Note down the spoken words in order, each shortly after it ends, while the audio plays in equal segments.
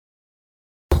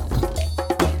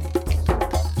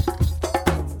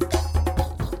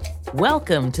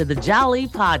Welcome to the Jolly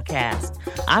Podcast.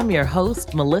 I'm your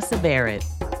host, Melissa Barrett.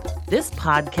 This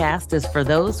podcast is for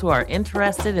those who are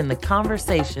interested in the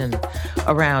conversation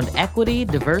around equity,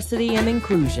 diversity, and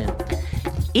inclusion.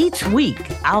 Each week,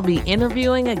 I'll be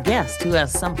interviewing a guest who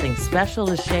has something special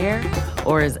to share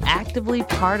or is actively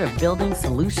part of building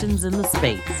solutions in the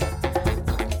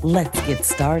space. Let's get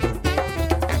started.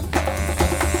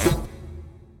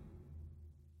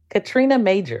 Katrina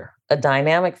Major, a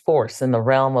dynamic force in the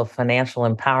realm of financial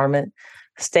empowerment,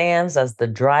 stands as the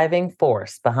driving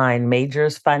force behind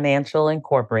Majors Financial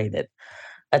Incorporated,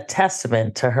 a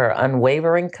testament to her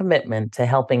unwavering commitment to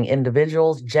helping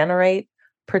individuals generate,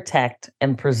 protect,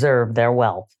 and preserve their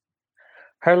wealth.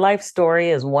 Her life story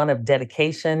is one of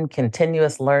dedication,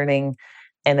 continuous learning,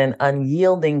 and an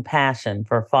unyielding passion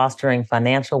for fostering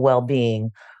financial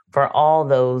well-being for all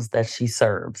those that she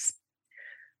serves.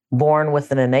 Born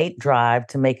with an innate drive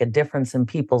to make a difference in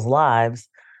people's lives,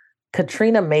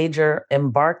 Katrina Major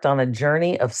embarked on a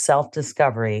journey of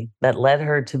self-discovery that led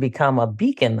her to become a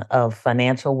beacon of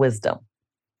financial wisdom.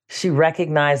 She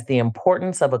recognized the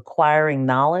importance of acquiring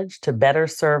knowledge to better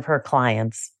serve her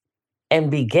clients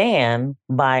and began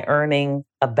by earning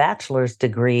a bachelor's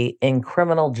degree in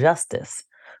criminal justice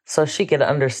so she could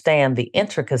understand the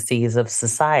intricacies of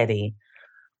society,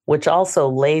 which also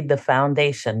laid the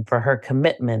foundation for her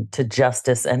commitment to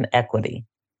justice and equity.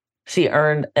 She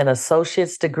earned an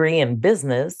associate's degree in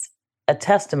business, a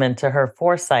testament to her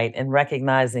foresight in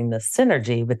recognizing the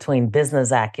synergy between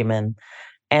business acumen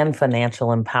and financial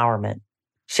empowerment.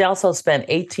 She also spent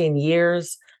 18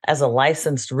 years as a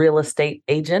licensed real estate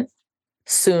agent,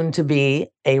 soon to be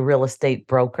a real estate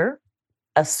broker,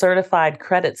 a certified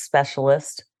credit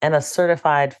specialist, and a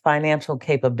certified financial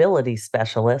capability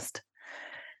specialist.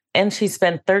 And she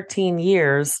spent 13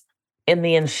 years in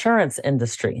the insurance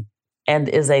industry and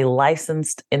is a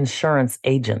licensed insurance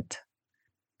agent.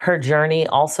 Her journey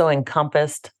also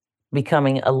encompassed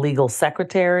becoming a legal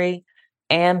secretary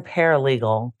and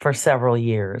paralegal for several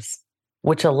years,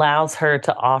 which allows her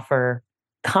to offer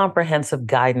comprehensive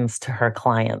guidance to her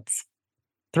clients.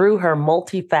 Through her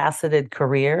multifaceted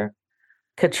career,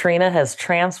 Katrina has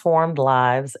transformed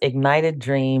lives, ignited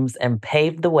dreams, and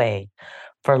paved the way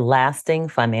for lasting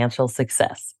financial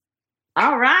success.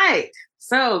 All right.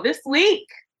 So this week,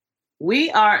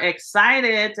 we are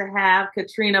excited to have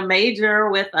Katrina Major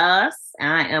with us.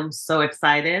 I am so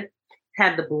excited.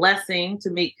 Had the blessing to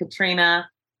meet Katrina.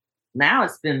 Now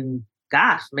it's been,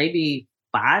 maybe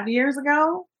 5 years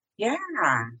ago. Yeah.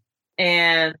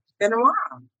 And It's been a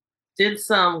while. Did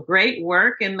some great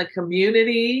work in the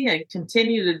community and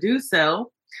continue to do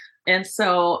so. And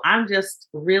so I'm just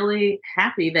really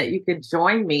happy that you could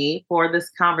join me for this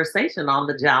conversation on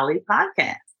the Jolly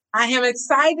Podcast. I am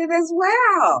excited as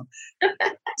well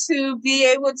to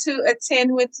be able to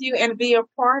attend with you and be a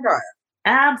part of.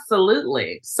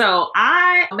 Absolutely. So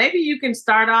maybe you can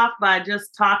start off by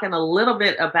just talking a little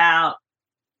bit about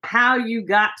how you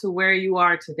got to where you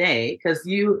are today, because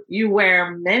you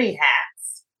wear many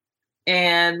hats,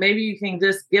 and maybe you can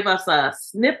just give us a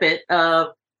snippet of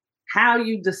how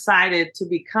you decided to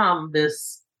become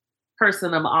this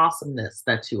person of awesomeness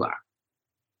that you are.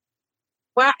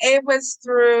 Well, it was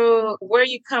through where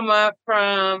you come up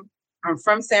from. I'm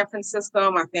from San Francisco.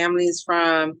 My family is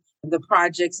from the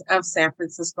projects of San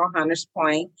Francisco, Hunters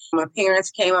Point. My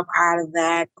parents came up out of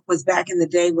that. It was back in the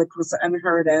day, which was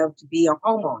unheard of to be a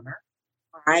homeowner,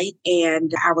 right?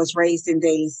 And I was raised in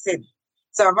Daly City.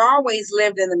 So I've always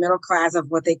lived in the middle class of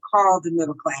what they call the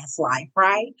middle class life,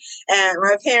 right? And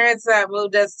my parents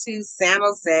moved us to San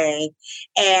Jose.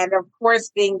 And of course,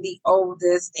 being the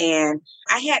oldest, and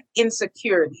I had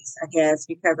insecurities, I guess,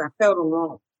 because I felt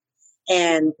alone.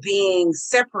 And being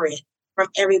separate from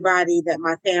everybody that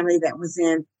my family that was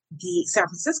in the San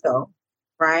Francisco,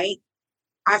 right?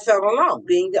 I felt alone.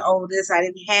 Being the oldest, I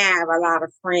didn't have a lot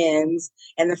of friends.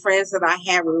 And the friends that I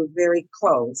had were very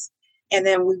close. And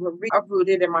then we were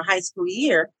uprooted in my high school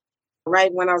year,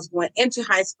 right when I was going into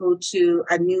high school to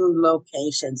a new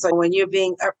location. So when you're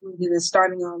being uprooted and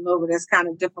starting all over, that's kind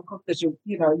of difficult because you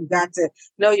got to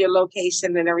know your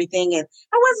location and everything. And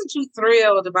I wasn't too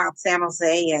thrilled about San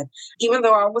Jose. And even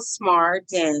though I was smart,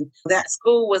 and that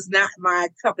school was not my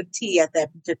cup of tea at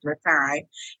that particular time.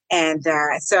 And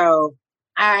so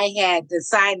I had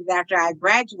decided after I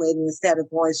graduated, instead of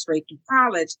going straight to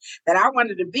college, that I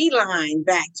wanted to beeline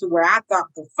back to where I thought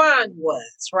the fun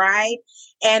was, right?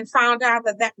 And found out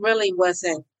that that really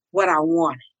wasn't what I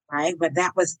wanted, right? But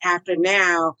that was after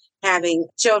now having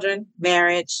children,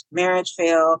 marriage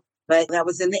failed, but that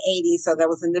was in the 80s. So that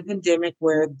was in the pandemic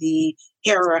where the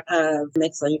era of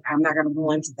mixed. I'm not going to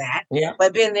go into that, Yeah.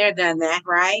 but been there, done that,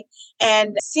 right?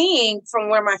 And seeing from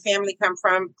where my family come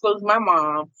from, including my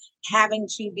mom, having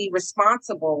to be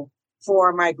responsible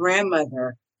for my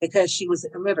grandmother because she was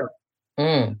illiterate.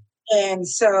 Mm. And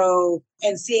so,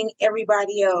 and seeing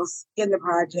everybody else in the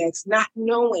projects, not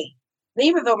knowing, and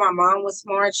even though my mom was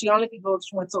smart, she only could go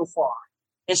went so far.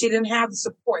 And she didn't have the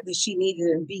support that she needed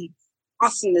and be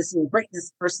awesomeness and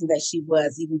greatness person that she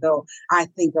was, even though I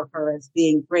think of her as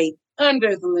being great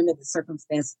under the limited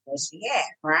circumstances that she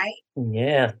had, right?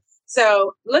 Yeah.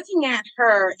 So looking at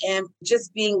her and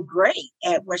just being great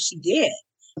at what she did,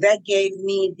 that gave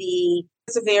me the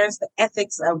perseverance, the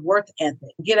ethics of work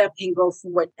ethic. Get up and go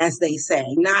for it, as they say,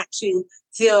 not to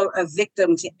feel a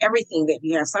victim to everything that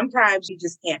you have. Sometimes you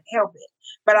just can't help it.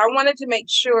 But I wanted to make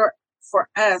sure for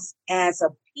us as a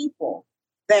people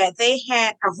that they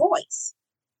had a voice,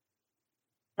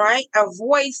 right? A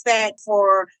voice that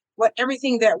for what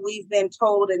everything that we've been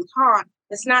told and taught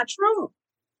is not true.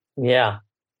 Yeah.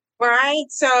 Right.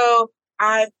 So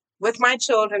with my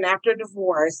children after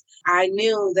divorce, I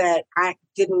knew that I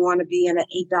didn't want to be in an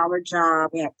 $8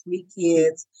 job. I have 3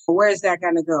 kids. Where is that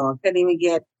going to go? I couldn't even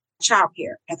get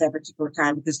childcare at that particular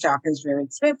time because childcare is very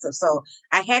expensive. So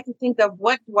I had to think of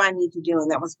what do I need to do?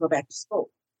 And that was go back to school.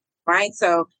 Right.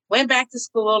 So went back to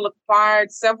school,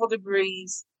 acquired several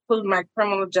degrees, including my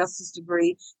criminal justice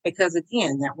degree, because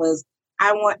again,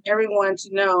 I want everyone to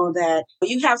know that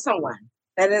you have someone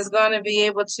that is going to be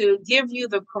able to give you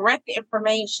the correct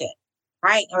information,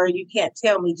 right? Or you can't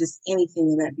tell me just anything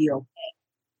and that'd be okay.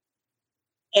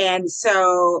 And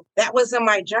so that was in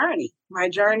my journey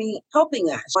helping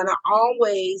us. And I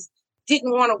always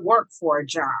didn't want to work for a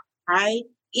job, right?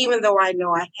 Even though I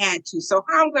know I had to. So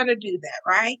how I'm going to do that,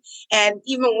 right? And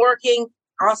even working,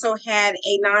 also had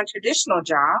a non-traditional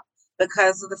job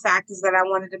because of the fact is that I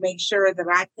wanted to make sure that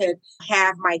I could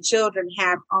have my children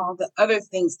have all the other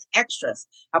things, extras,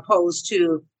 opposed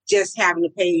to just having to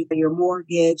pay for your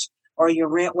mortgage or your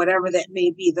rent, whatever that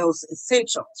may be, those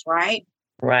essentials, right?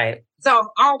 Right. So I've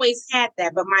always had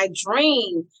that, but my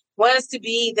dream was to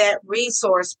be that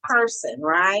resource person,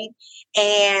 right?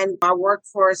 And I worked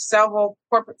for several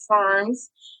corporate firms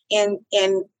in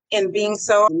being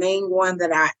so. The main one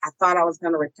that I thought I was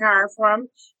going to retire from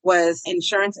was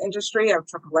insurance industry of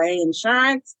AAA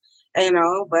insurance,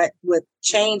 but with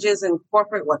changes in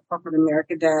what corporate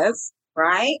America does,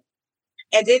 right?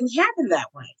 It didn't happen that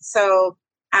way. So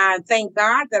I thank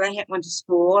God that I had went to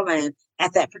school, and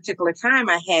at that particular time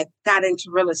I had got into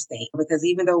real estate because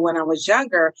even though when I was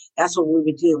younger, that's what we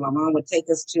would do. My mom would take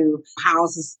us to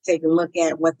houses to take a look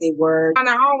at what they were. And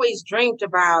I always dreamed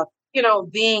about,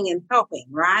 being and helping,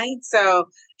 right? So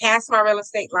passed my real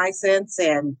estate license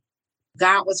and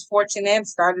God was fortunate,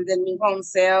 started in new home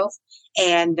sales,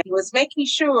 and he was making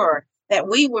sure that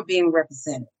we were being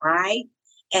represented, right?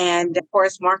 And of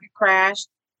course, market crashed,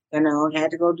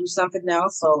 had to go do something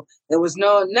else. So there was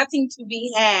nothing to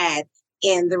be had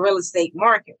in the real estate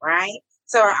market, right?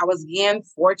 So I was again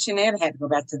fortunate, I had to go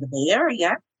back to the Bay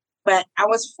Area, but I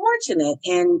was fortunate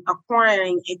in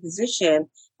acquiring a position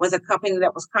with a company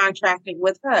that was contracted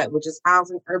with HUD, which is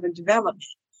Housing Urban Development,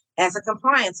 as a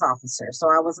compliance officer. So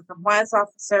I was a compliance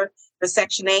officer for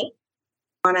Section 8.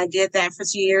 And I did that for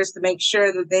 2 years to make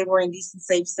sure that they were indecent,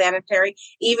 safe, sanitary,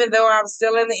 even though I was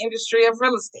still in the industry of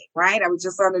real estate, right? I was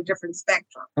just on a different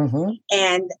spectrum. Mm-hmm.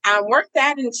 And I worked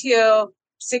that until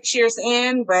 6 years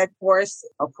in, but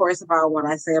of course, about what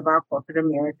I say about corporate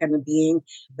America and being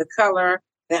the color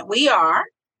that we are,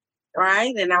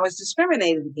 right? And I was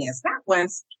discriminated against, not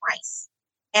once, twice.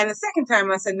 And the second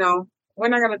time I said, no, we're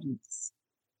not going to do this,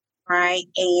 right?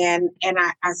 And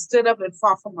I stood up and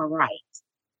fought for my right.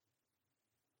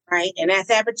 Right. And at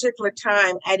that particular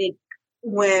time,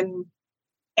 when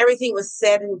everything was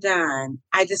said and done,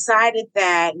 I decided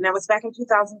that, and that was back in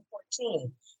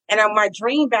 2014. And my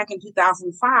dream back in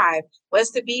 2005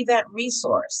 was to be that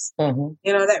resource,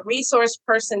 that resource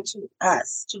person to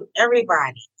us, to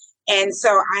everybody. And so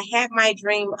I had my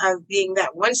dream of being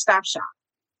that one-stop shop,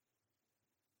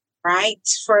 right?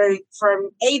 From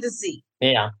A to Z.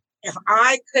 Yeah. If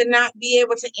I could not be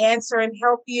able to answer and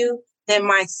help you, then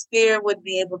my spirit would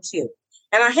be able to.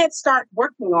 And I had started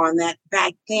working on that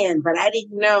back then, but I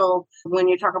didn't know when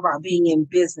you talk about being in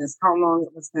business, how long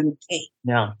it was going to take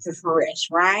to flourish,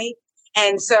 right?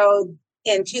 And so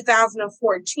in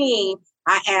 2014,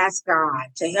 I asked God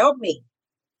to help me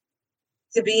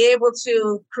to be able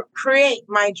to create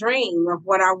my dream of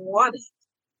what I wanted.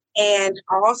 And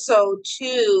also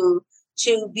to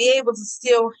be able to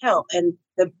still help. And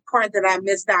the part that I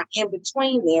missed out in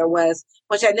between there was,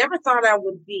 which I never thought I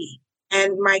would be,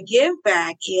 And my give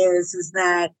back is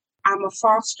that I'm a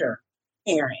foster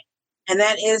parent. And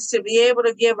that is to be able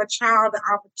to give a child the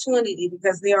opportunity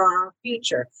because they are our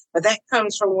future. But that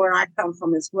comes from where I come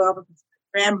from as well, because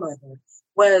my grandmother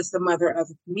was the mother of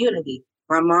the community.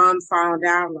 My mom found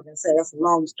out, like I said, that's a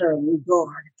long story. We go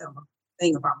on to tell a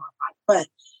thing about my life. But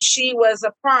she was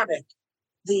a product.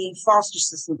 The foster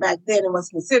system back then, it was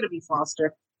considered to be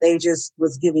foster. They just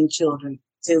was giving children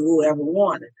to whoever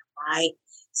wanted them, right?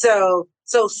 So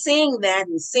seeing that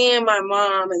and seeing my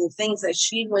mom and the things that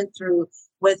she went through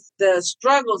with the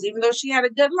struggles, even though she had a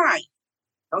good life,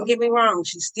 don't get me wrong,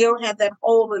 she still had that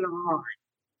hole in her heart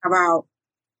about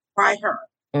why her,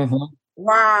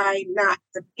 why not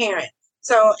the parent.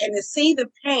 So, and to see the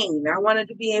pain, I wanted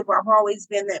to be able, I've always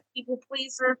been that people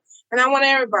pleaser, and I want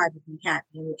everybody to be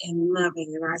happy and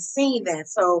loving. And I see that.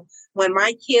 So when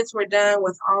my kids were done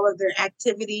with all of their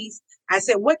activities, I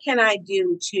said, what can I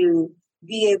do to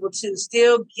be able to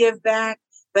still give back,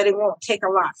 but it won't take a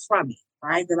lot from me,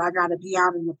 right? That I got to be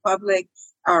out in the public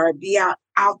or be out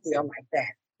there like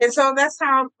that. And so that's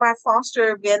how my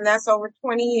foster been. That's over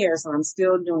 20 years, and I'm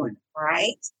still doing it,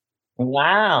 right?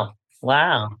 Wow.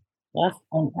 Wow. That's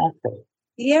fantastic.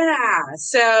 Yeah.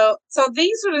 So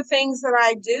these are the things that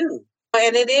I do.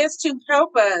 And it is to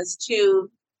help us to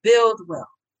build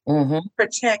wealth,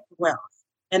 protect wealth,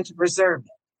 and to preserve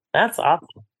it. That's awesome.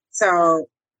 So,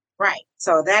 right.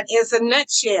 So that is a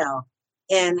nutshell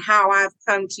in how I've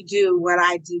come to do what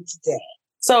I do today.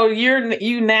 So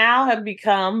you now have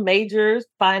become Majors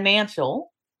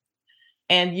Financial,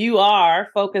 and you are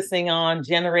focusing on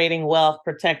generating wealth,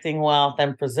 protecting wealth,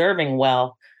 and preserving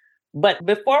wealth. But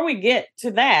before we get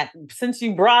to that, since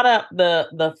you brought up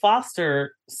the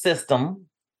foster system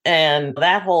and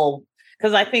that whole,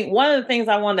 because I think one of the things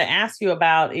I wanted to ask you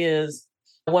about is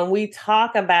when we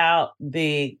talk about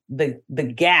the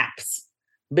gaps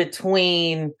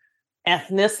between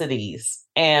ethnicities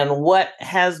and what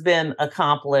has been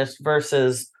accomplished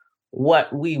versus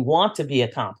what we want to be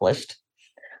accomplished,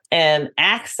 and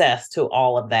access to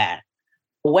all of that,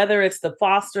 whether it's the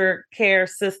foster care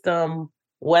system,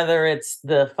 whether it's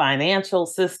the financial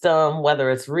system, whether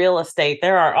it's real estate,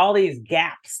 there are all these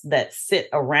gaps that sit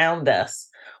around us,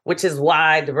 which is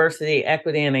why diversity,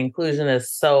 equity, and inclusion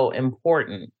is so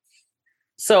important.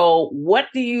 So what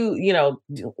do you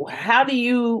how do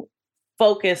you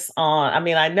focus on? I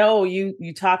mean, I know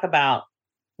you talk about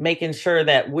making sure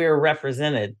that we're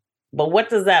represented, but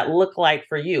what does that look like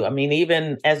for you? I mean,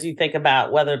 even as you think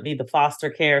about whether it be the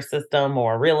foster care system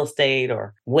or real estate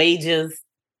or wages.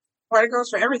 Well, it goes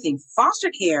for everything. Foster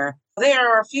care, they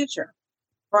are our future,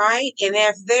 right? And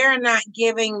if they're not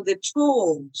giving the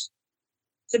tools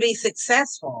to be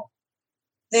successful,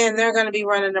 then they're going to be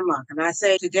running amok. And I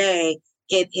say today,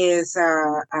 it is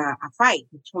a fight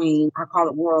between, I call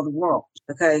it war of the world,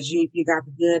 because you got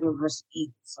the good versus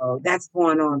evil. So that's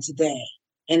going on today.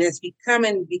 And it's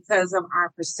becoming because of our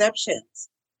perceptions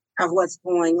of what's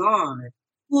going on.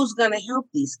 Who's going to help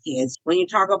these kids? When you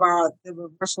talk about the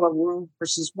reversal of Roe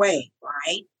versus Wade,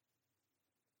 right?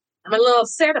 I'm a little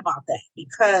upset about that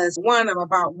because one, I'm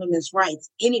about women's rights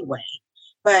anyway,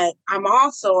 but I'm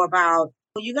also about,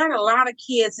 you got a lot of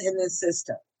kids in this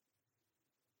system.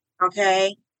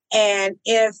 Okay. And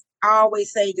if I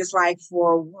always say, just like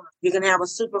for work, you can have a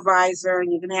supervisor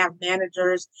and you can have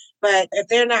managers, but if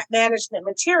they're not management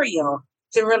material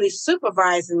to really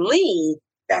supervise and lead,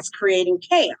 that's creating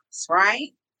chaos,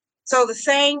 right? So the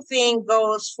same thing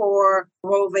goes for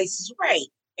Roe versus Wade.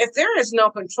 If there is no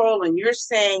control and you're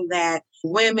saying that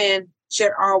women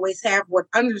should always have, what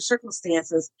under the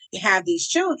circumstances, you have these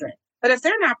children, but if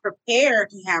they're not prepared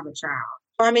to have a child,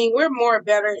 I mean, we're more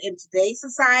better in today's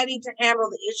society to handle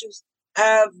the issues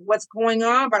of what's going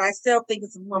on, but I still think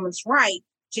it's a woman's right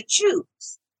to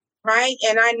choose, right?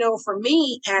 And I know for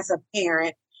me as a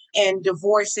parent and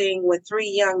divorcing with 3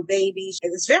 young babies,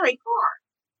 it's very hard.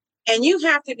 And you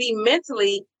have to be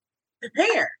mentally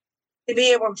prepared to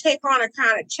be able to take on a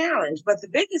kind of challenge. But the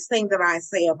biggest thing that I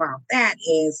say about that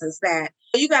is that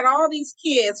you got all these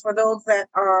kids, for those that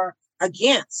are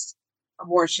against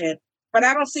abortion, but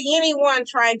I don't see anyone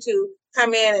trying to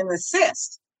come in and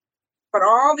assist. But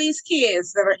all these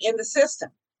kids that are in the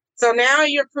system. So now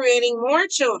you're creating more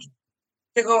children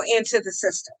to go into the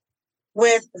system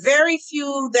with very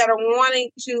few that are wanting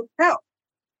to help,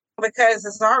 because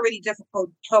it's already difficult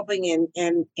helping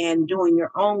and doing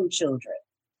your own children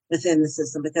within the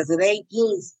system, because it ain't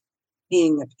easy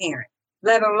being a parent,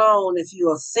 let alone if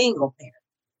you're a single parent.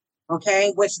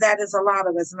 Okay, which that is a lot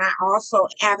of us. And I also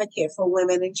advocate for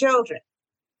women and children,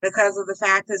 because of the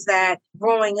fact is that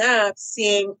growing up,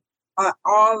 seeing a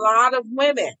lot of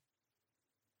women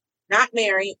not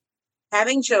married,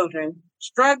 having children,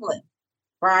 struggling,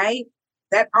 right?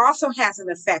 That also has an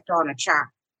effect on a child.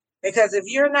 Because if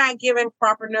you're not given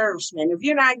proper nourishment, if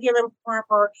you're not given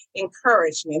proper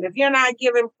encouragement, if you're not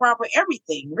given proper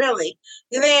everything, really,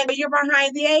 then you're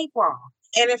behind the eight ball.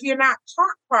 And if you're not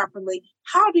taught properly,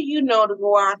 how do you know to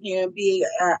go out here and be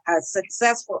a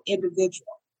successful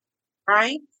individual,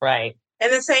 right? Right.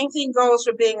 And the same thing goes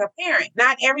for being a parent.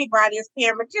 Not everybody is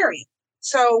parent material.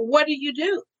 So what do you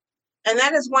do? And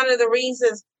that is one of the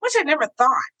reasons, which I never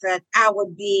thought that I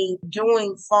would be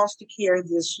doing foster care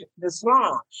this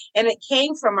long. And it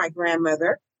came from my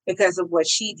grandmother because of what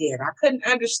she did. I couldn't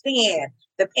understand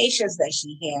the patience that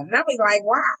she had. And I was like,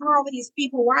 why are all these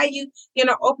people, why are you,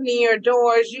 opening your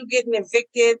doors, you getting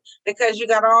evicted because you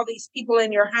got all these people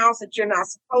in your house that you're not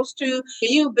supposed to.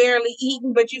 You barely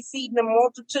eating, but you feeding the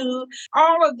multitude,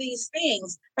 all of these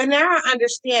things. But now I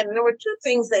understand. And there were two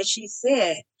things that she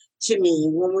said to me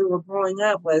when we were growing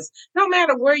up was no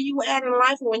matter where you at in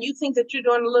life, when you think that you're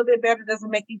doing a little bit better,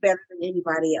 doesn't make you better than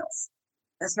anybody else.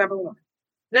 That's number one.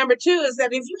 Number two is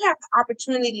that if you have the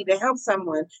opportunity to help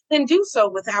someone, then do so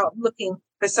without looking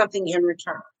for something in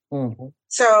return. Mm-hmm.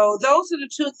 So those are the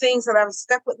two things that have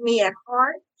stuck with me at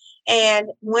heart. And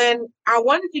when I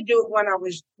wanted to do it when I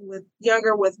was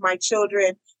younger with my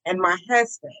children and my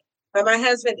husband, but my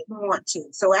husband didn't want to.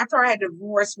 So after I had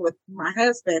divorced with my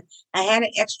husband, I had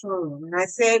an extra room. And I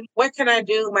said, what can I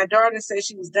do? My daughter said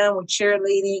she was done with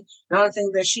cheerleading. The only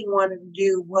thing that she wanted to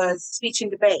do was speech and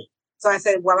debate. So I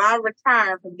said, well, I'll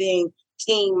retire from being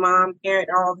teen mom, parent,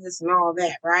 all this and all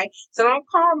that, right? So don't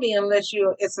call me unless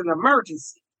it's an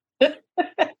emergency.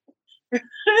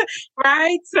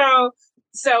 Right? So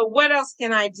what else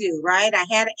can I do, right? I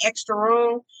had an extra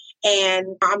room.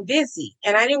 And I'm busy.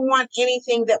 And I didn't want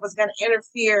anything that was going to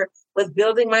interfere with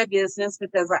building my business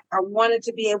because I wanted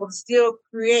to be able to still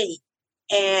create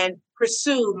and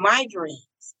pursue my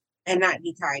dreams and not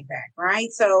be tied back, right?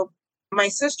 So my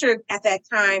sister at that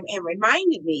time had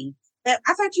reminded me that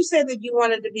I thought you said that you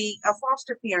wanted to be a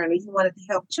foster parent and you wanted to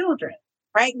help children,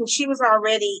 right? And she was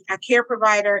already a care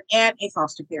provider and a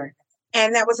foster parent.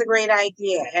 And that was a great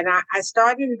idea. And I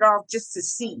started it off just to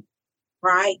see.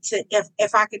 Right?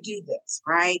 If I could do this,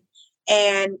 right?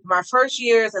 And my first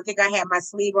years, I think I had my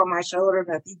sleeve on my shoulder,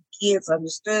 and I think kids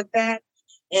understood that.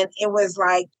 And it was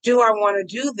like, do I want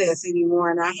to do this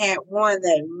anymore? And I had one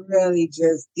that really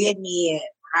just did me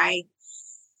in, right?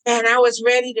 And I was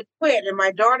ready to quit. And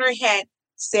my daughter had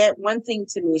said one thing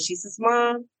to me. She says,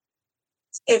 Mom,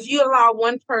 if you allow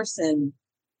one person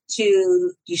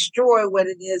to destroy what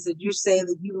it is that you say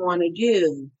that you want to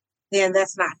do, then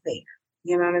that's not fair.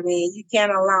 You know what I mean? You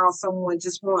can't allow someone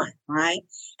just one, right?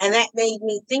 And that made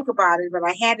me think about it, but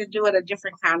I had to do it a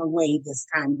different kind of way this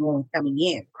time coming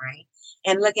in, right?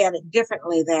 And look at it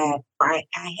differently that I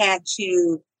had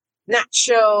to not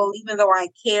show, even though I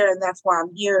care and that's why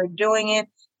I'm here doing it,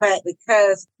 but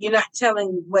because you're not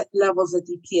telling what levels that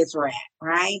the kids are at,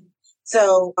 right?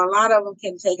 So a lot of them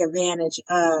can take advantage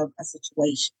of a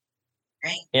situation,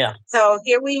 right? Yeah. So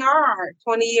here we are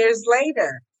 20 years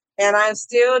later. And I'm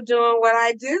still doing what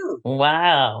I do.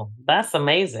 Wow, that's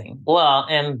amazing. Well,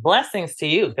 and blessings to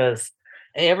you because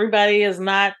everybody is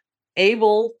not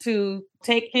able to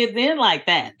take kids in like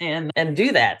that and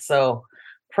do that. So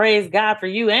praise God for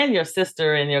you and your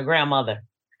sister and your grandmother.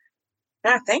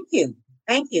 Thank you.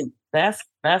 Thank you. That's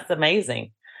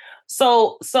amazing.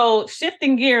 So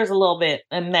shifting gears a little bit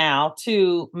and now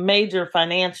to Major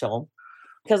Financial,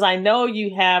 because I know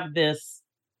you have this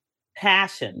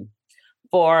passion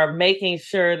for making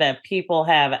sure that people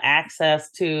have access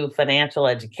to financial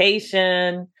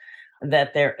education,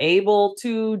 that they're able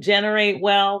to generate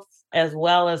wealth as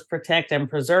well as protect and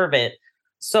preserve it.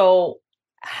 So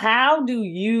how do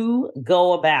you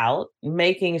go about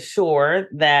making sure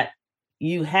that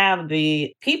you have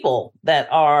the people that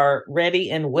are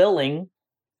ready and willing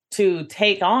to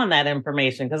take on that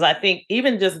information? Because I think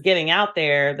even just getting out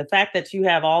there, the fact that you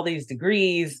have all these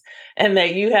degrees and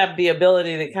that you have the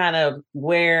ability to kind of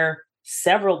wear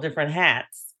several different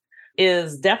hats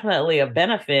is definitely a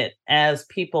benefit as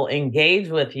people engage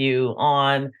with you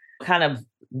on kind of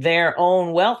their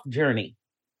own wealth journey.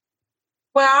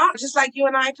 Well, just like you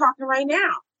and I talking right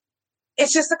now,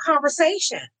 it's just a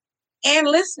conversation and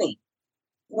listening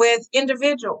with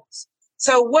individuals.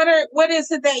 So what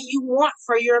is it that you want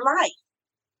for your life?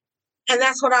 And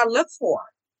that's what I look for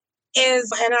and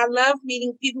I love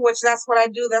meeting people, which that's what I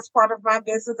do. That's part of my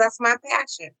business. That's my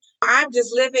passion. I'm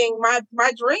just living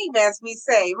my dream, as we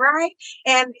say, right?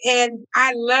 And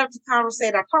I love to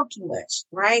conversate. I talk too much,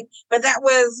 right? But that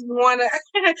was one of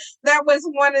that was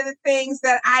one of the things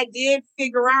that I did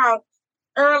figure out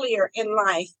earlier in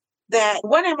life that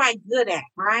what am I good at,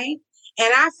 right?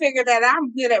 And I figured that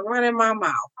I'm good at running my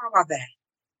mouth. How about that?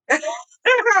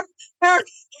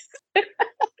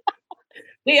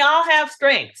 We all have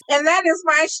strengths. And that is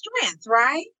my strength,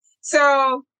 right?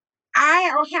 So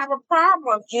I don't have a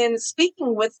problem in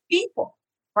speaking with people,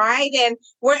 right? And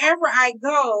wherever I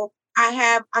go, I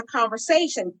have a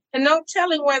conversation and no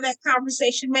telling where that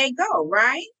conversation may go,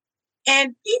 right?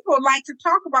 And people like to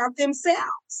talk about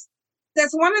themselves.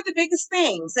 That's one of the biggest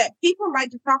things, that people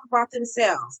like to talk about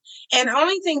themselves. And the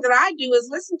only thing that I do is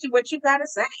listen to what you got to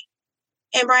say.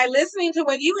 And by listening to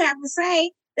what you have to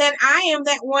say, then I am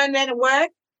that one that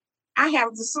what? I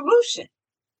have the solution.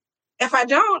 If I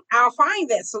don't, I'll find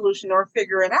that solution or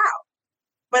figure it out.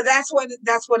 But that's what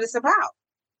it's about.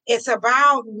 It's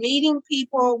about meeting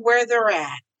people where they're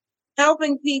at,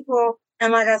 helping people.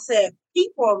 And like I said,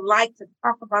 people like to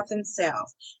talk about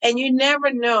themselves. And you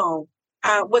never know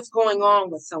what's going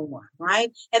on with someone, right?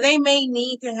 And they may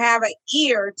need to have an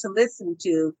ear to listen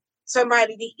to,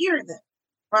 somebody to hear them,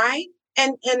 right?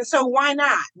 And so why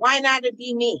not? Why not it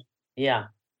be me? Yeah.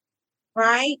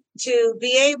 Right? To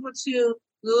be able to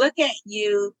look at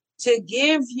you, to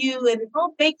give you and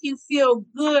help make you feel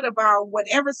good about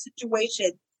whatever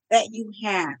situation that you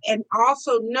have. And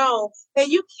also know that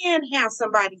you can have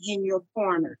somebody in your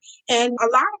corner. And a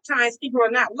lot of times people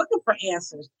are not looking for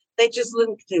answers. They just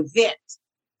looking to vent,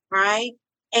 right?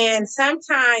 And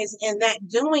sometimes in that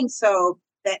doing so,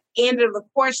 that end of the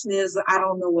question is, I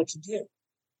don't know what to do.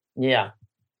 Yeah.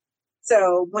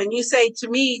 So when you say to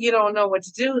me, you don't know what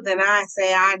to do, then I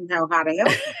say, I know how to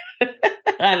help you.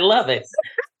 I love it.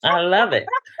 I love it.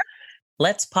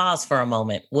 Let's pause for a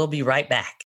moment. We'll be right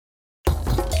back.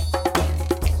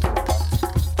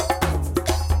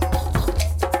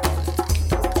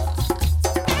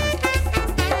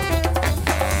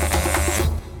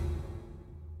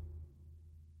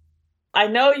 I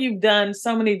know you've done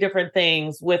so many different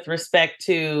things with respect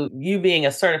to you being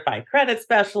a certified credit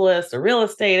specialist, a real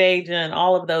estate agent,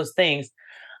 all of those things.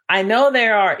 I know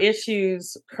there are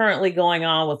issues currently going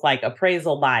on with like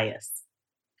appraisal bias,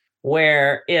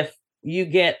 where if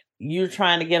you're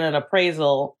trying to get an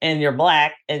appraisal and you're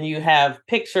Black and you have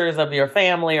pictures of your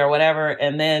family or whatever,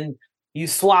 and then you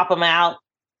swap them out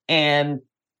and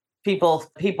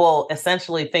people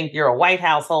essentially think you're a white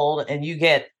household and you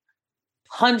get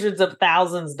hundreds of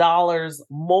thousands of dollars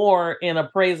more in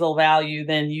appraisal value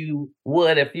than you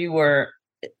would if you were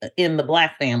in the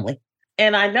Black family.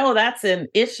 And I know that's an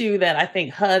issue that I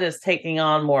think HUD is taking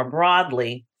on more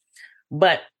broadly.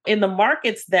 But in the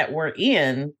markets that we're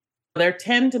in, there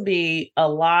tend to be a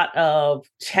lot of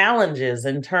challenges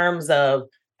in terms of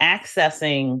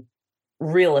accessing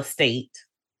real estate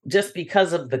just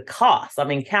because of the cost. I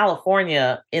mean,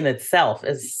 California in itself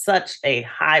is such a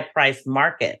high priced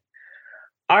market.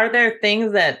 Are there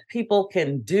things that people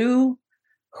can do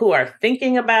who are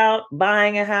thinking about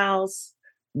buying a house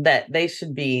that they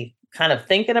should be kind of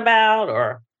thinking about?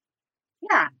 Or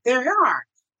Yeah, there are.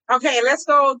 Okay, let's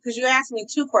go, because you asked me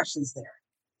two questions there.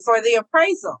 For the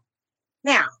appraisal.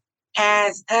 Now,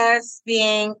 as us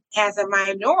being as a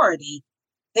minority,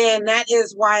 then that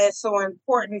is why it's so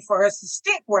important for us to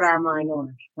stick with our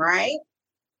minority, right?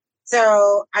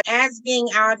 So as being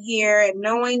out here and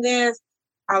knowing this,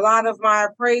 a lot of my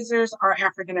appraisers are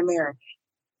African American.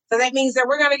 So that means that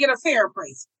we're going to get a fair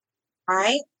appraisal,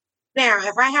 right? Now,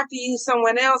 if I have to use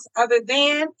someone else other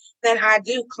than, then I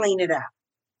do clean it up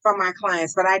for my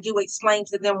clients, but I do explain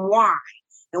to them why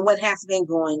and what has been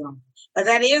going on. But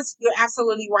that is, you're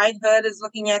absolutely right. HUD is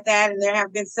looking at that, and there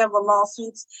have been several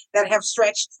lawsuits that have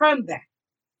stretched from that,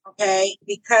 okay,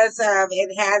 because of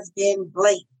it has been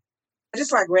blatant.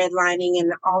 Just like redlining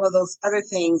and all of those other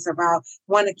things about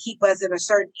want to keep us in a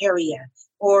certain area,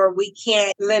 or we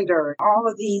can't lender, all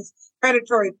of these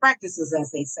predatory practices,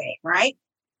 as they say, right?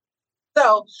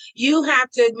 So you have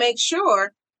to make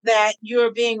sure that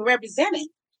you're being represented.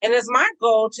 And it's my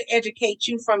goal to educate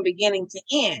you from beginning to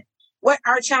end, what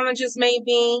our challenges may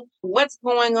be, what's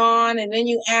going on. And then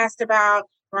you asked about,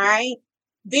 right?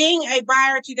 Being a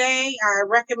buyer today, I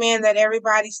recommend that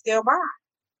everybody still buy.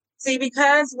 See,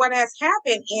 because what has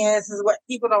happened is what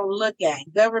people don't look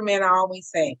at. Government, I always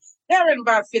say, they're in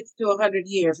about 50 to 100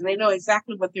 years, and they know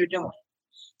exactly what they're doing.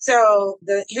 So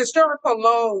the historical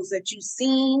lows that you've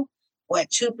seen,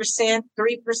 2%,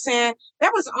 3%,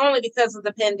 that was only because of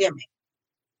the pandemic.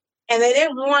 And they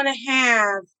didn't want to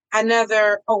have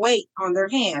another 08 on their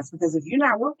hands, because if you're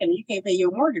not working, you can't pay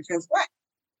your mortgage, guess what?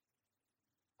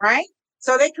 Right?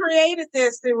 So they created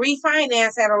this to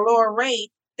refinance at a lower rate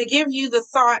to give you the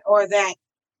thought or that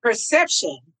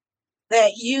perception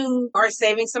that you are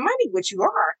saving some money, which you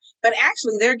are, but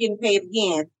actually they're getting paid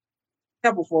again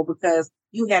double for because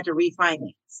you had to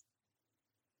refinance,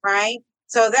 right?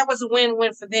 So that was a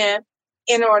win-win for them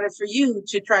in order for you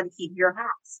to try to keep your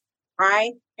house,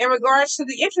 right? In regards to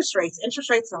the interest rates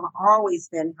have always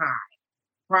been high,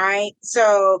 right?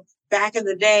 So back in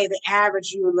the day, the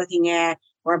average you were looking at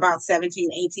were about 17,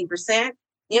 18%.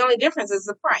 The only difference is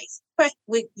the price. But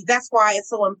that's why it's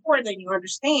so important that you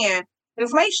understand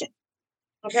inflation.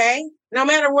 Okay? No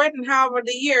matter what and however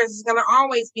the years, it's going to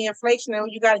always be inflation,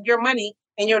 and you got your money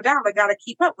and your dollar got to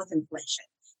keep up with inflation.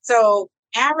 So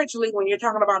averagely, when you're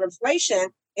talking about inflation,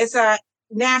 it's a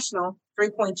national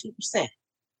 3.2%,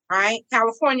 right?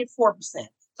 California, 4%.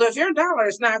 So if your dollar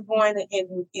is not going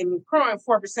and growing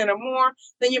 4% or more,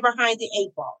 then you're behind the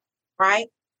eight ball, right?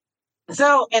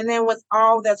 So, and then with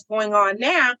all that's going on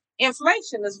now,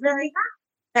 inflation is very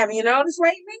high. Have you noticed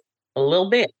lately? A little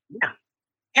bit. Yeah.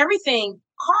 Everything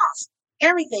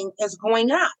is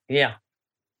going up. Yeah.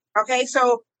 Okay,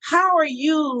 so how are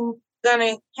you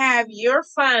going to have your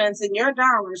funds and your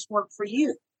dollars work for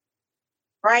you?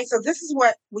 Right? So this is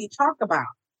what we talk about.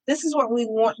 This is what we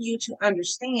want you to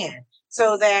understand.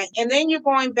 So that, and then you're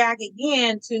going back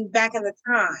again to back in the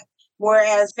time,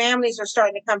 whereas families are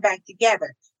starting to come back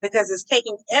together because it's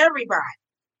taking everybody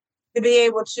to be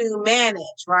able to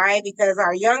manage, right? Because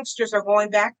our youngsters are going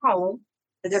back home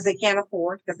because they can't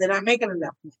afford, because they're not making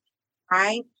enough money,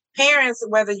 right? Parents,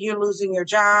 whether you're losing your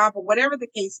job or whatever the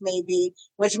case may be,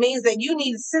 which means that you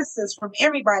need assistance from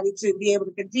everybody to be able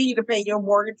to continue to pay your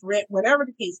mortgage, rent, whatever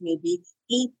the case may be,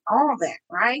 eat, all that,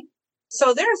 right?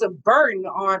 So there's a burden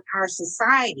on our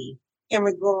society in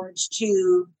regards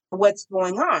to what's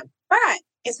going on, but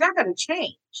it's not going to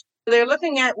change. They're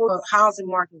looking at housing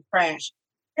market crash.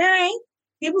 It ain't.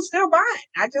 People still buying.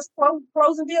 I just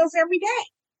closing deals every day.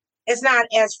 It's not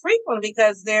as frequent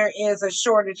because there is a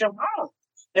shortage of homes.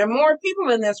 There are more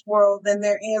people in this world than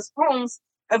there is homes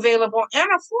available and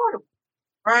affordable,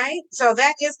 right? So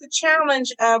that is the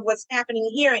challenge of what's happening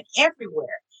here and everywhere.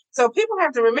 So people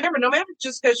have to remember, no matter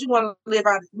just because you want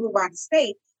to move out of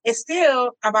state, it's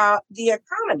still about the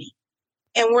economy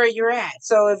and where you're at.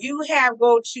 So if you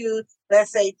go to,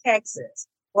 let's say, Texas,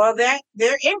 well,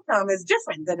 their income is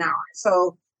different than ours.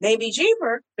 So maybe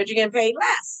cheaper, but you're getting paid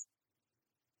less,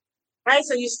 right?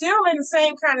 So you're still in the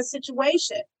same kind of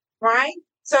situation, right?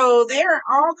 So there are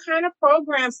all kind of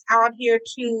programs out here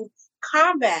to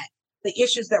combat the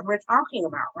issues that we're talking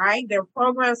about, right? There are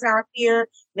programs out here.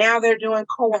 Now they're doing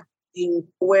co-opting,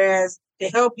 whereas to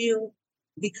help you,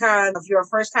 because if you're a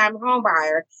first-time home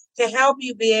buyer, to help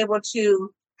you be able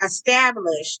to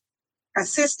establish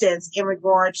assistance in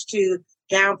regards to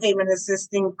down payment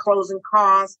assistance, closing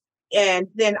costs. And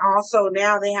then also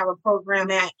now they have a program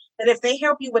that if they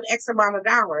help you with X amount of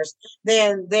dollars,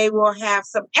 then they will have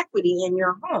some equity in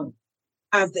your home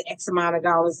of the X amount of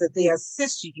dollars that they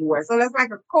assist you with. So that's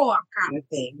like a co-op kind of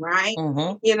thing, right?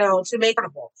 Mm-hmm. To make it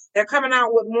affordable. They're coming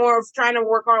out with trying to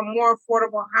work on more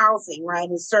affordable housing, right,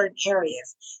 in certain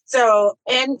areas. So,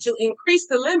 and to increase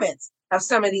the limits of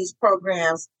some of these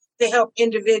programs to help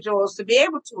individuals to be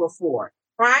able to afford,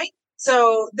 right?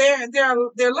 So they're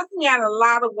looking at a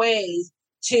lot of ways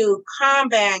to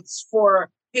combat for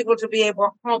people to be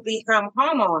able to become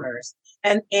homeowners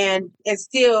and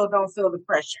still don't feel the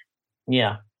pressure.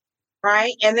 Yeah.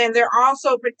 Right. And then there are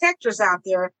also protectors out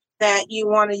there that you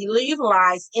want to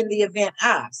utilize in the event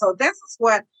of. So this is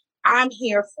what I'm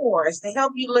here for, is to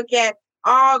help you look at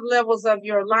all levels of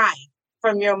your life,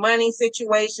 from your money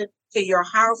situation to your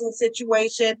housing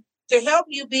situation, to help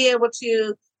you be able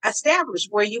to establish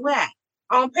where you at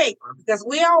on paper, because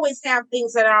we always have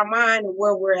things in our mind of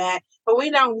where we're at, but we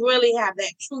don't really have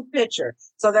that true picture.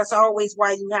 So that's always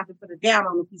why you have to put it down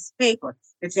on a piece of paper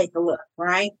to take a look,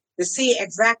 right? To see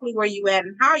exactly where you at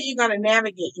and how you're going to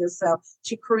navigate yourself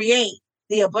to create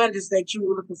the abundance that you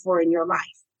were looking for in your life.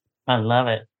 I love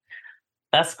it.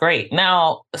 That's great.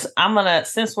 Now,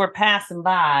 since we're passing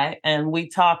by and we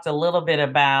talked a little bit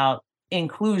about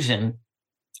inclusion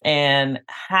and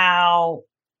how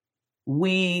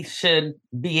we should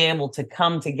be able to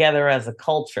come together as a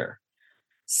culture.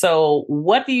 So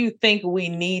what do you think we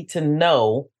need to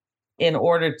know in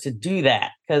order to do that?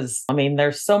 Because,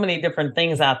 there's so many different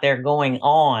things out there going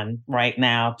on right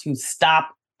now to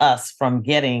stop us from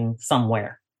getting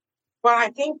somewhere. Well, I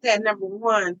think that number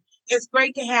one, it's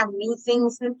great to have new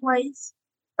things in place,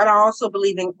 but I also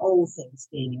believe in old things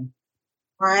being,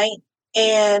 right?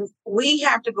 And we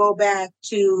have to go back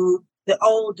to the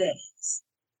old days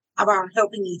about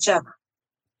helping each other.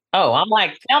 Oh, I'm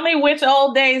like, tell me which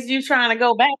old days you're trying to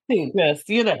go back to, because,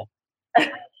 But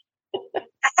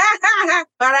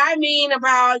I mean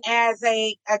about as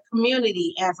a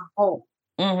community as a whole.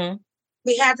 Mm-hmm.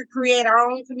 We had to create our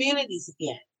own communities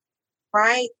again,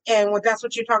 right? And that's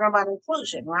what you're talking about,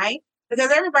 inclusion, right?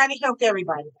 Because everybody helped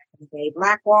everybody back in the day.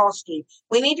 Black Wall Street.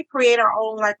 We need to create our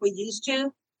own like we used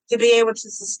to be able to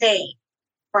sustain,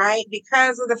 right?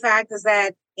 Because of the fact is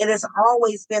that it has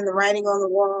always been the writing on the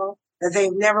wall that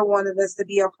they've never wanted us to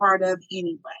be a part of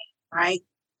anyway, right?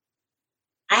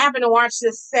 I happened to watch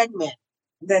this segment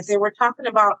that they were talking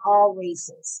about all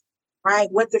races, right?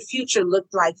 What the future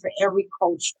looked like for every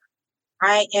culture,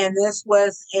 right? And this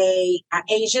was an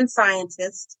Asian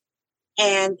scientist,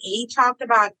 and he talked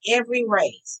about every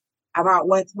race, about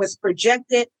what was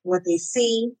projected, what they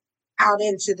see out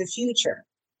into the future.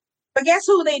 But guess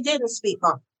who they didn't speak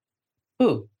on?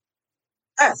 Who?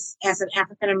 Us as an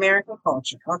African American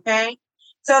culture, okay?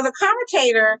 So the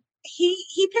commentator,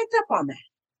 he picked up on that.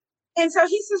 And so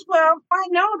he says, well, I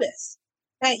noticed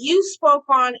that you spoke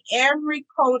on every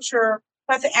culture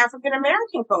but the African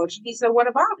American culture. He said, what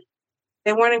about it?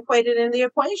 They weren't equated in the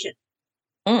equation.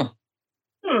 Mm.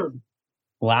 Hmm.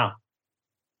 Wow.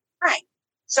 Right.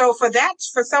 So for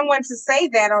someone to say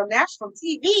that on national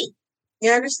TV,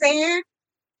 you understand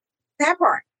that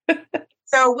part?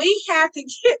 So we have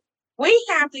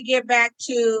to get back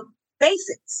to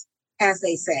basics, as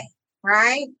they say,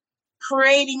 right?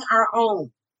 Creating our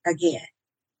own again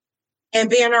and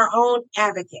being our own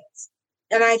advocates.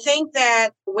 And I think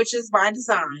that, which is by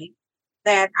design,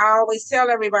 that I always tell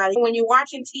everybody, when you're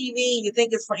watching TV, you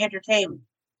think it's for entertainment,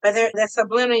 but that's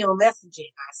subliminal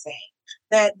messaging, I say,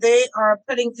 that they are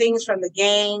putting things from the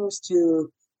games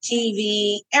to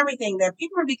TV, everything, that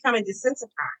people are becoming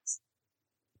desensitized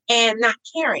and not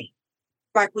caring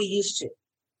like we used to.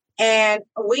 And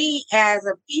we as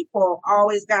a people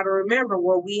always got to remember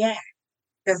where we at,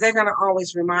 because they're going to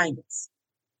always remind us,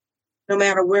 no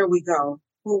matter where we go,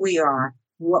 who we are,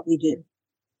 what we do,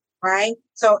 right?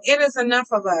 So it is enough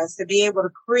of us to be able to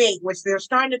create, which they're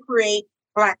starting to create,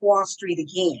 Black Wall Street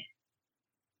again.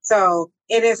 So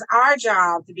it is our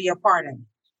job to be a part of it.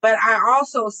 But I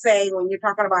also say, when you're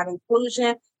talking about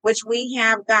inclusion, which we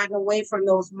have gotten away from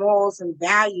those morals and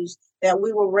values that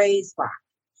we were raised by.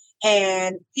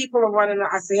 And people are running,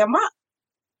 I say, amok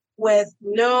with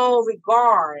no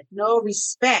regard, no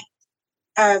respect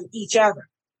of each other.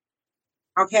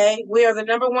 Okay? We are the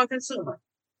number one consumer.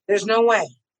 There's no way.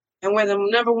 And we're the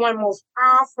number one most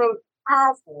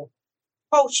powerful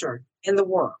culture in the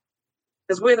world,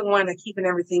 because we're the one that's keeping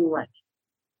everything running.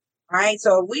 Right?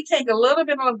 So if we take a little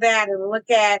bit of that and look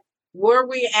at where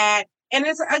we're at, and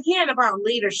it's again about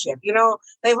leadership. You know,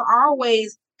 they've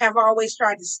always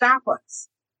tried to stop us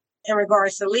in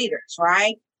regards to leaders,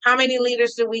 right? How many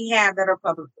leaders do we have that are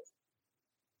public?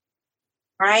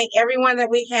 Right? Everyone that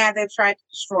we have, they've tried to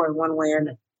destroy one way or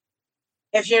another.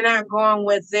 If you're not going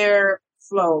with their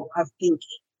flow of thinking,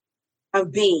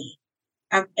 of being,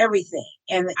 of everything.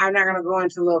 And I'm not going to go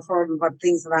into a little further about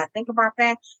things that I think about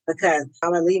that, because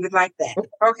I'm going to leave it like that.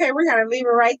 Okay, we're going to leave it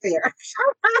right there.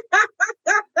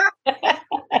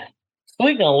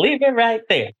 We're going to leave it right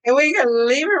there. And we're going to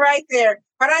leave it right there.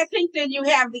 But I think that you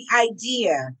have the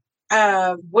idea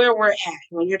of where we're at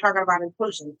when you're talking about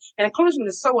inclusion. And inclusion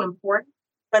is so important,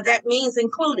 but that means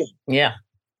including. Yeah.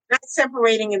 Not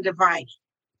separating and dividing.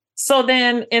 So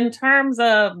then, in terms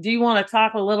of, do you want to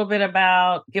talk a little bit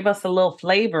about, give us a little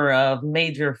flavor of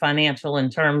Major Financial in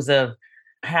terms of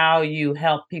how you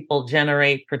help people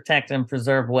generate, protect, and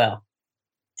preserve wealth?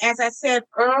 As I said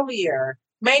earlier,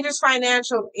 Majors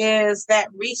Financial is that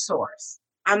resource.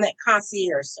 I'm that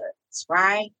concierge service,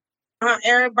 right?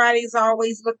 Everybody's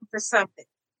always looking for something,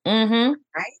 Mm-hmm.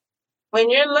 right?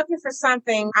 When you're looking for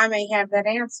something, I may have that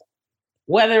answer.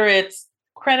 Whether it's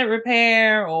credit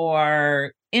repair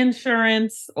or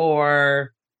insurance,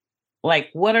 or like,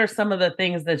 what are some of the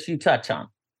things that you touch on?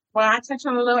 Well, I touch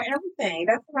on a little everything.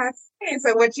 That's what I say.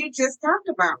 So what you just talked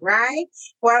about, right?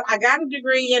 Well, I got a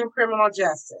degree in criminal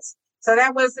justice. So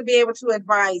that was to be able to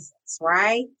advise us,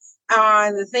 right?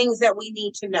 On the things that we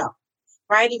need to know,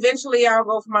 right? Eventually I'll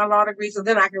go for my law degree, so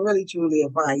then I can really truly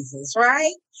advise us,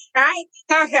 right? Right?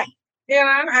 Okay. You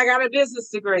know, I got a business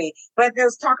degree, but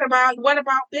there's talking about what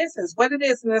about business, what it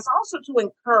is. And it's also to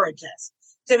encourage us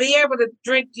to be able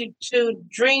to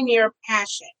dream your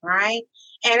passion, right?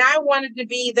 And I wanted to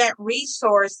be that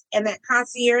resource and that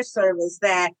concierge service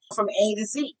that from A to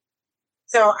Z.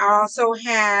 So I also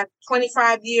have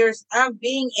 25 years of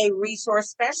being a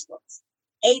resource specialist,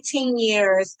 18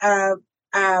 years of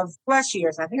plus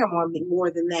years, I think I'm on more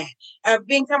than that, of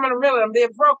becoming a realtor, I'm being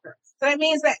a broker. So that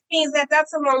means that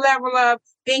that's on the level of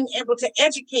being able to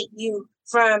educate you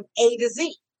from A to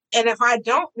Z. And if I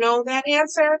don't know that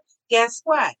answer, guess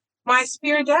what? My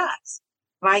spirit does.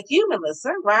 Like you,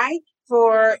 Melissa, right?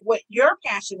 for what your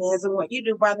passion is and what you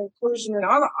do by the inclusion and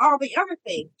all the other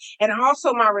things, and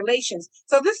also my relations.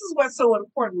 So this is what's so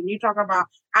important when you talk about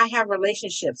I have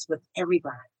relationships with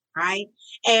everybody, right?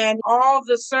 And all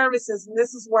the services, and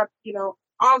this is what,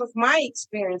 all of my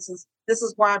experiences, this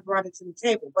is why I brought it to the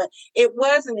table. But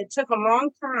it took a long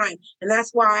time. And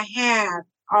that's why I have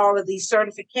all of these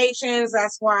certifications.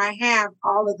 That's why I have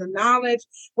all of the knowledge,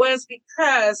 was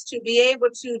because to be able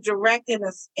to direct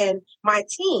and my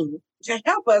team to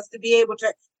help us to be able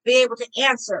to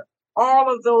answer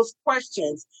all of those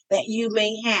questions that you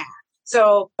may have.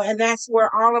 So, and that's where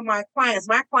all of my clients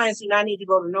do not need to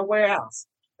go to nowhere else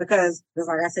because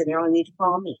like I said, they only need to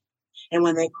call me. And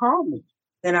when they call me,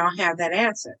 then I'll have that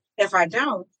answer. If I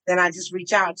don't, then I just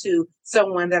reach out to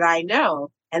someone that I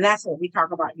know. And that's what we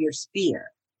talk about, your sphere.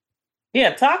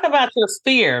 Yeah, talk about your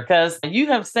sphere, because you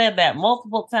have said that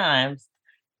multiple times.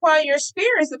 Well, your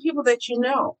sphere is the people that you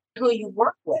know, who you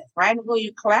work with, right? And who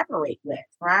you collaborate with,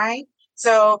 right?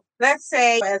 So let's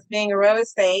say, as being a real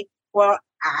estate, well,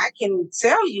 I can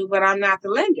sell you, but I'm not the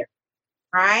lender,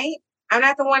 right? I'm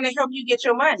not the one to help you get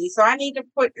your money. So I need to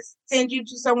send you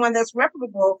to someone that's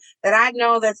reputable, that I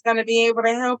know that's going to be able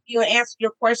to help you answer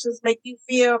your questions, make you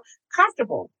feel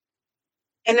comfortable,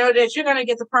 and know that you're going to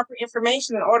get the proper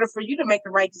information in order for you to make the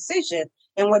right decision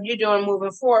in what you're doing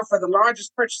moving forward for the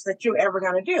largest purchase that you're ever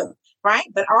going to do, right?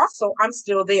 But also, I'm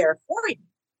still there for you.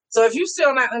 So if you're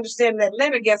still not understanding that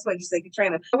lender, guess what? You say,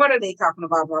 Katrina, what are they talking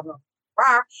about? Blah, blah,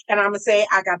 blah. And I'm going to say,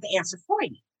 I got the answer for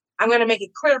you. I'm going to make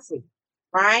it clear for you,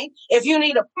 right? If you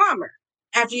need a plumber,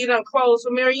 after you done close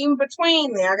for me, or even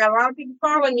between there, I got a lot of people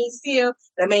calling me still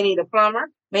that may need a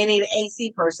plumber, may need an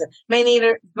AC person, may need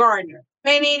a gardener,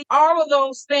 may need all of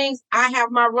those things. I have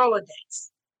my Rolodex.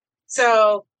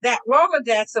 So that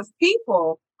Rolodex of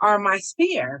people are my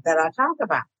sphere that I talk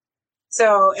about.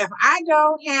 So if I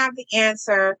don't have the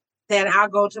answer, then I'll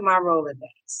go to my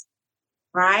Rolodex,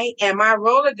 right? And my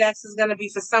Rolodex is going to be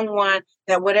for someone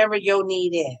that whatever your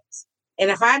need is. And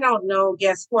if I don't know,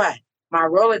 guess what? My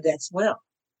Rolodex will.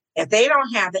 If they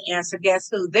don't have the answer, guess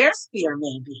who their sphere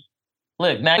may be?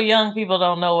 Look, now young people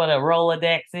don't know what a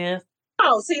Rolodex is.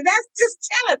 Oh, see, that's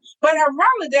just telling. But a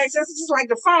Rolodex, that's just like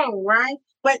the phone, right?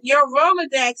 But your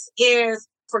Rolodex is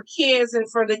for kids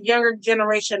and for the younger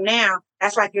generation now.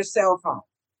 That's like your cell phone.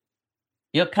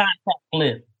 Your contact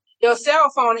list. Your cell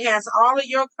phone has all of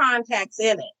your contacts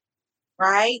in it,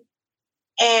 right?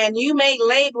 And you may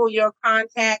label your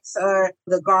contacts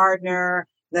the gardener,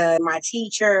 my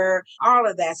teacher, all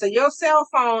of that. So your cell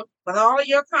phone with all of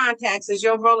your contacts is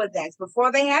your Rolodex.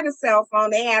 Before they had a cell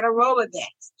phone, they had a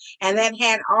Rolodex. And that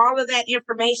had all of that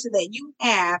information that you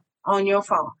have on your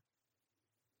phone.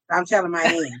 I'm telling my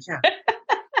age,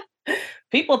 huh?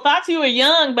 People thought you were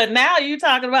young, but now you're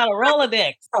talking about a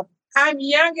Rolodex. I'm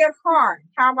young at heart.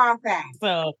 How about that?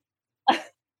 So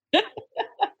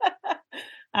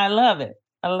I love it.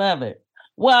 I love it.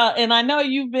 Well, and I know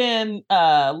you've been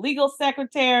a legal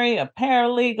secretary, a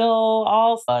paralegal,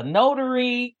 also a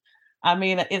notary. I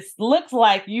mean, it looks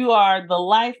like you are the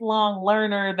lifelong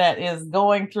learner that is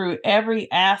going through every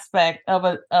aspect of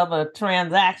a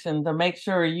transaction to make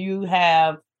sure you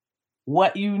have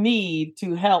what you need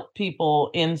to help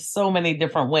people in so many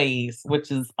different ways,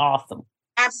 which is awesome.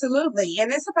 Absolutely.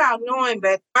 And it's about knowing,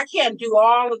 but I can't do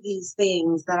all of these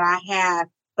things that I have,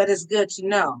 but it's good to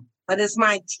know. But it's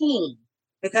my team.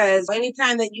 Because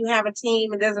anytime that you have a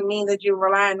team, it doesn't mean that you're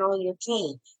relying on your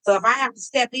team. So if I have to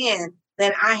step in,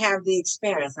 then I have the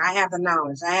experience, I have the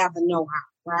knowledge, I have the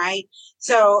know-how, right?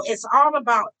 So it's all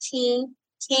about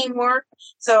teamwork.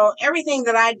 So everything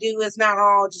that I do is not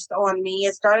all just on me.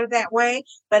 It started that way,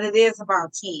 but it is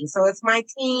about team. So it's my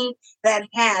team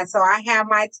so I have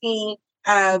my team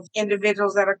of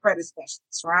individuals that are credit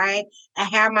specialists, right? I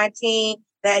have my team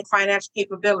that financial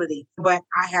capability, but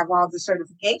I have all the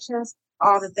certifications,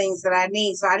 all the things that I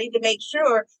need. So I need to make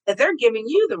sure that they're giving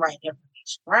you the right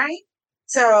information, right?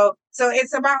 So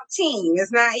it's about team.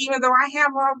 It's not, even though I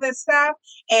have all this stuff,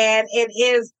 and it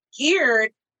is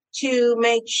geared to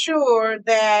make sure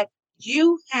that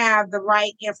you have the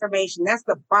right information. That's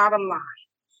the bottom line.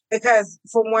 Because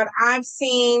from what I've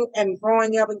seen and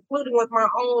growing up, including with my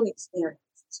own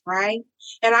experiences, right?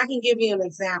 And I can give you an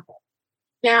example.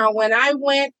 Now, when I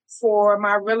went for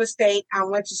my real estate, I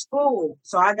went to school.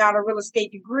 So I got a real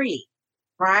estate degree,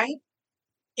 right?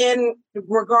 In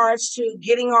regards to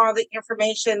getting all the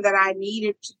information that I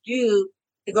needed to do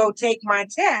to go take my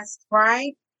test,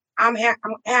 right? I'm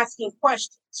asking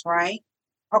questions, right?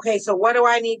 Okay, so what do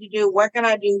I need to do? What can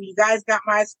I do? You guys got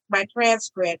my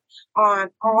transcript on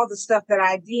all the stuff that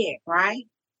I did, right?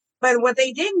 But what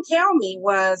they didn't tell me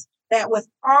was that with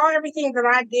everything that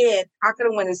I did, I could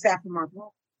have went and sat for my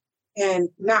broker and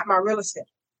not my real estate.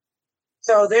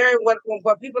 So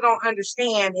what people don't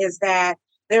understand is that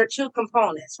there are two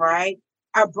components, right?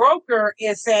 A broker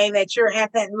is saying that you're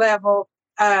at that level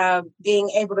of being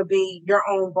able to be your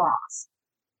own boss,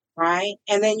 right?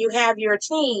 And then you have your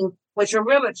team, which are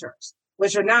realtors,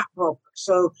 which are not brokers.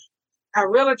 So a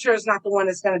realtor is not the one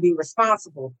that's going to be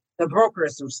responsible. The broker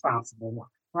is the responsible one,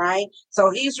 right? So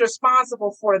he's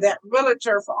responsible for that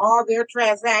realtor for all their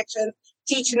transactions,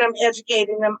 teaching them,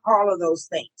 educating them, all of those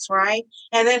things, right?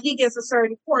 And then he gets a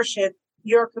certain portion,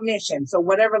 your commission. So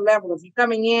whatever level, if you're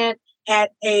coming in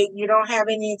you don't have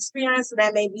any experience,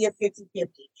 that may be a 50-50.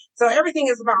 So everything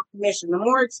is about commission. The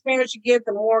more experience you get,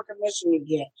 the more commission you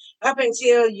get, up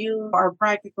until you are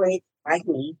practically like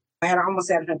me, almost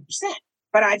at 100%.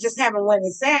 But I just haven't went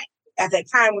and sat at that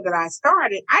time that I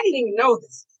started. I didn't even know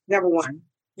this. Number one,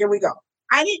 here we go.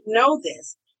 I didn't know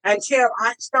this until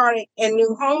I started in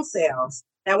new home sales.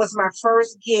 That was my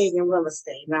first gig in real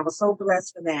estate, and I was so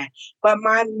blessed for that. But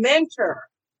my mentor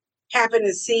happened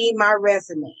to see my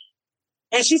resume.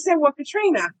 And she said, well,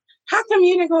 Katrina, how come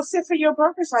you didn't go sit for your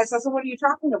broker's license? I said, what are you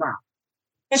talking about?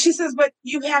 And she says, but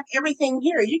you have everything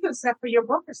here. You can sit for your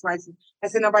broker's license. I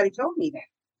said, nobody told me that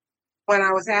when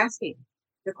I was asking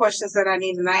the questions that I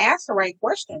needed. And I asked the right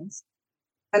questions,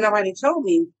 and nobody told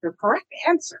me the correct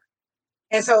answer.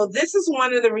 And so this is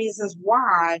one of the reasons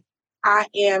why I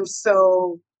am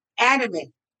so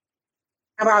adamant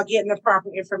about getting the proper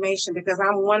information, because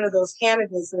I'm one of those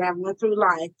candidates that have went through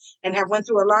life and have went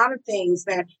through a lot of things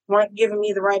that weren't giving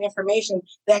me the right information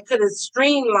that could have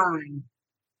streamlined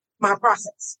my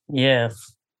process.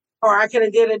 Yes. Or I could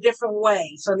have did a different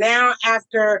way. So now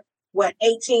after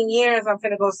 18 years, I'm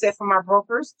going to go sit for my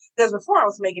brokers, because before I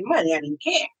was making money, I didn't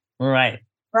care. Right.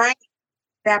 Right.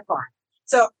 That part.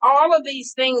 So all of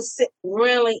these things sit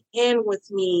really in with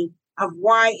me of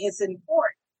why it's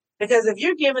important. Because if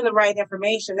you're given the right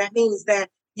information, that means that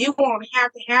you won't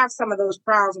have to have some of those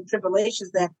trials and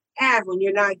tribulations that you have when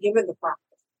you're not given the proper,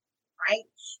 right?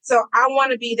 So I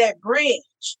want to be that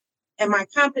bridge, and my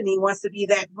company wants to be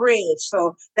that bridge.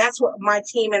 So that's what my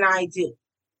team and I do.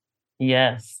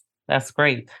 Yes, that's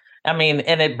great. I mean,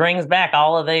 and it brings back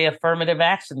all of the affirmative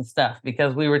action stuff,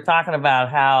 because we were talking about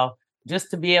how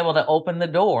just to be able to open the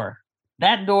door,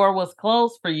 that door was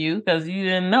closed for you because you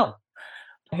didn't know.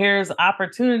 Here's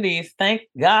opportunities. Thank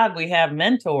God we have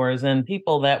mentors and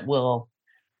people that will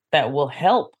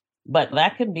help, but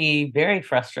that can be very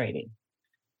frustrating.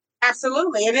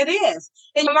 Absolutely. And it is.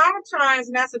 And a lot of times,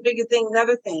 and that's a bigger thing,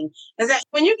 another thing, is that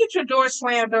when you get your door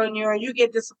slammed on you and you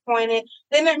get disappointed,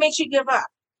 then that makes you give up.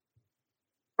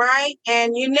 Right?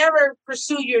 And you never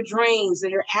pursue your dreams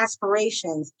and your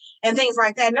aspirations and things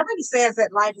like that. Nobody says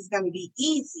that life is going to be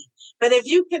easy. But if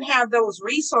you can have those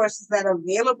resources that are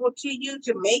available to you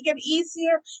to make it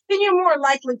easier, then you're more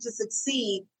likely to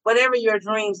succeed, whatever your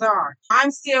dreams are. I'm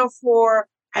still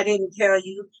I didn't tell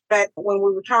you, but when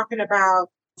we were talking about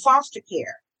foster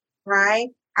care, right?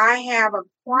 I have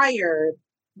acquired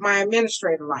my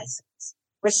administrator license,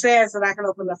 which says that I can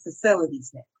open up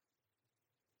facilities now.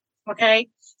 Okay.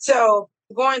 So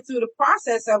going through the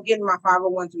process of getting my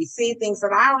 501(c), things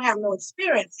that I don't have no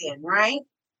experience in, right?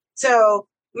 So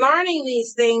learning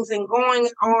these things and going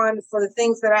on for the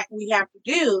things that we have to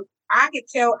do, I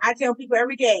tell people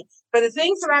every day, but the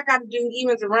things that I got to do,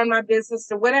 even to run my business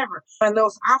or whatever, and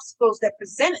those obstacles that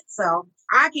present itself,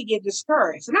 I could get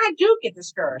discouraged. And I do get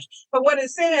discouraged. But what it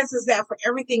says is that for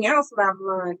everything else that I've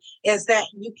learned is that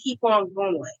you keep on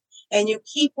going. And you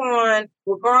keep on,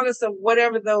 regardless of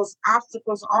whatever those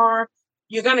obstacles are,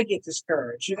 you're going to get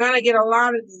discouraged. You're going to get a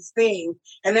lot of these things.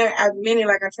 And there are many,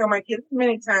 like I tell my kids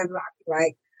many times, I'll be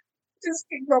like, just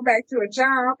go back to a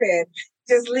job and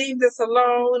just leave this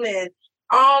alone and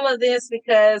all of this,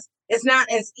 because it's not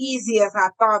as easy as I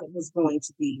thought it was going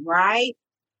to be, right?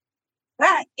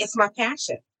 But it's my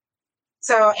passion.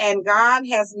 So, and God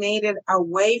has made it a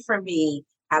way for me.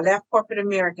 I left corporate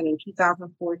America in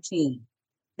 2014.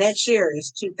 Next year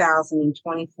is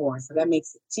 2024. So that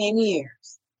makes it 10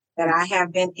 years that I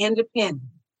have been independent,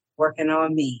 working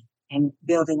on me and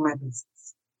building my business.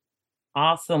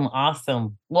 Awesome.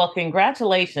 Awesome. Well,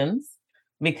 congratulations,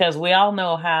 because we all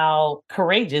know how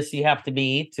courageous you have to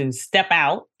be to step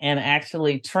out and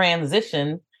actually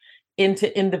transition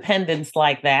into independence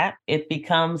like that. It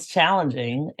becomes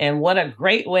challenging. And what a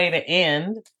great way to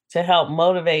end, to help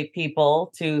motivate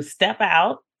people to step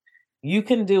out. You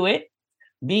can do it.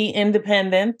 Be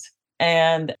independent,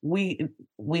 and we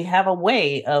have a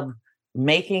way of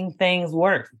making things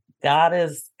work. God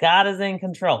is in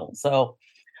control. So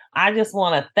I just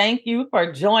want to thank you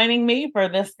for joining me for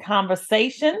this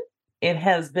conversation. It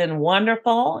has been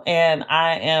wonderful, and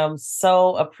I am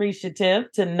so appreciative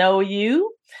to know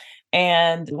you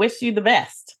and wish you the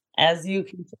best as you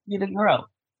continue to grow.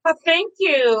 Well, thank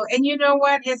you. And you know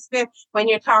what? It's been, when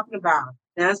you're talking about,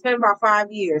 now it's been about 5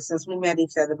 years since we met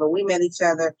each other, but we met each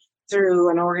other through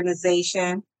an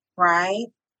organization, right?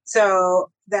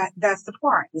 So that's the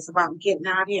part. It's about getting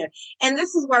out here. And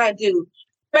this is what I do.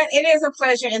 But it is a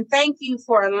pleasure. And thank you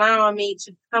for allowing me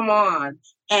to come on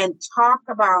and talk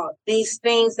about these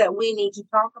things that we need to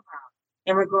talk about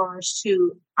in regards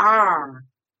to our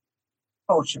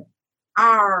culture,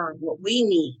 what we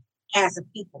need as a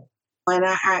people. And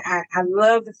I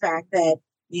love the fact that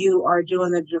you are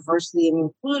doing the diversity and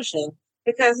inclusion,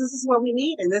 because this is what we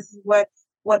need. And this is what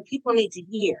people need to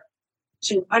hear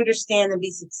to understand and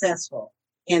be successful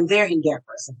in their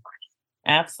endeavors in life.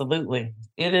 Absolutely.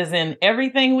 It is in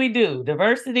everything we do,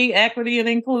 diversity, equity, and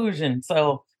inclusion.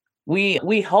 So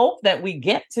we hope that we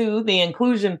get to the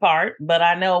inclusion part, but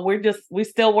I know we're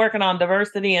still working on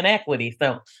diversity and equity.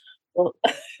 So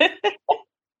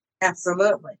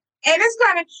absolutely. And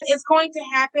it's going to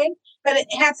happen, but it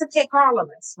has to take all of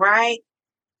us, right?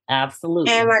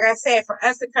 Absolutely. And like I said, for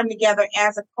us to come together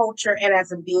as a culture and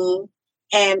as a being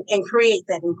and create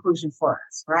that inclusion for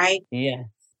us, right? Yeah.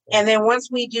 And then once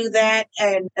we do that,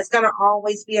 and it's going to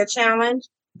always be a challenge,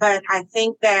 but I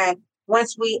think that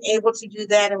once we're able to do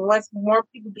that, and once more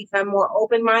people become more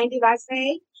open-minded, I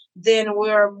say, then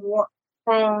we're more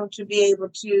prone to be able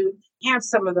to have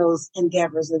some of those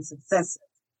endeavors and successes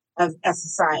of a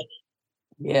society.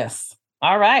 Yes.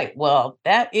 All right. Well,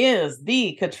 that is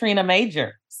the Katrina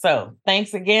Major. So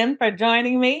thanks again for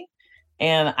joining me.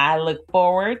 And I look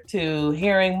forward to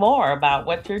hearing more about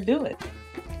what you're doing.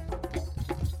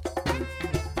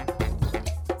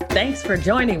 Thanks for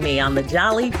joining me on the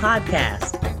Jolly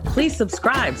Podcast. Please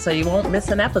subscribe so you won't miss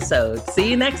an episode. See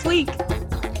you next week.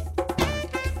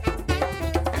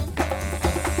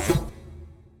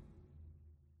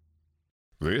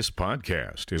 This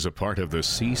podcast is a part of the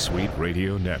C-Suite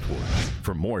Radio Network.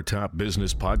 For more top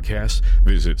business podcasts,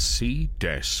 visit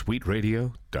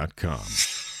c-suiteradio.com.